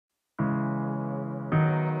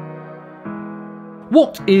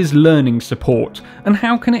What is learning support and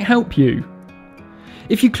how can it help you?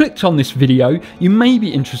 If you clicked on this video, you may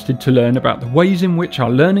be interested to learn about the ways in which our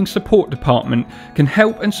learning support department can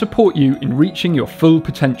help and support you in reaching your full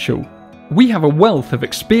potential. We have a wealth of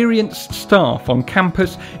experienced staff on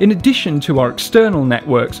campus in addition to our external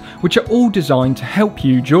networks, which are all designed to help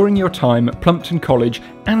you during your time at Plumpton College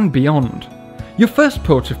and beyond. Your first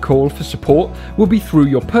port of call for support will be through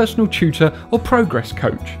your personal tutor or progress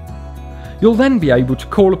coach. You'll then be able to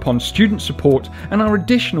call upon student support and our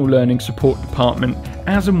additional learning support department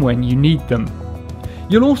as and when you need them.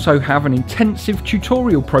 You'll also have an intensive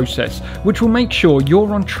tutorial process which will make sure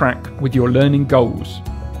you're on track with your learning goals.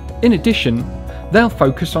 In addition, they'll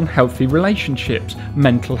focus on healthy relationships,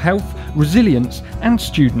 mental health, resilience and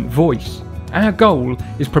student voice. Our goal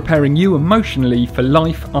is preparing you emotionally for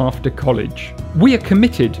life after college. We are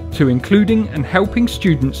committed to including and helping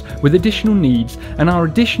students with additional needs, and our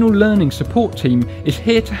additional learning support team is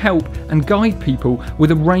here to help and guide people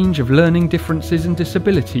with a range of learning differences and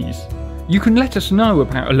disabilities. You can let us know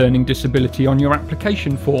about a learning disability on your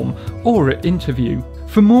application form or at interview.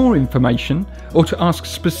 For more information or to ask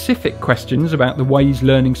specific questions about the ways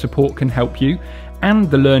learning support can help you and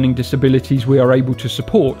the learning disabilities we are able to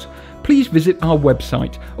support, please visit our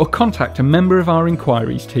website or contact a member of our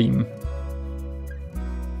inquiries team.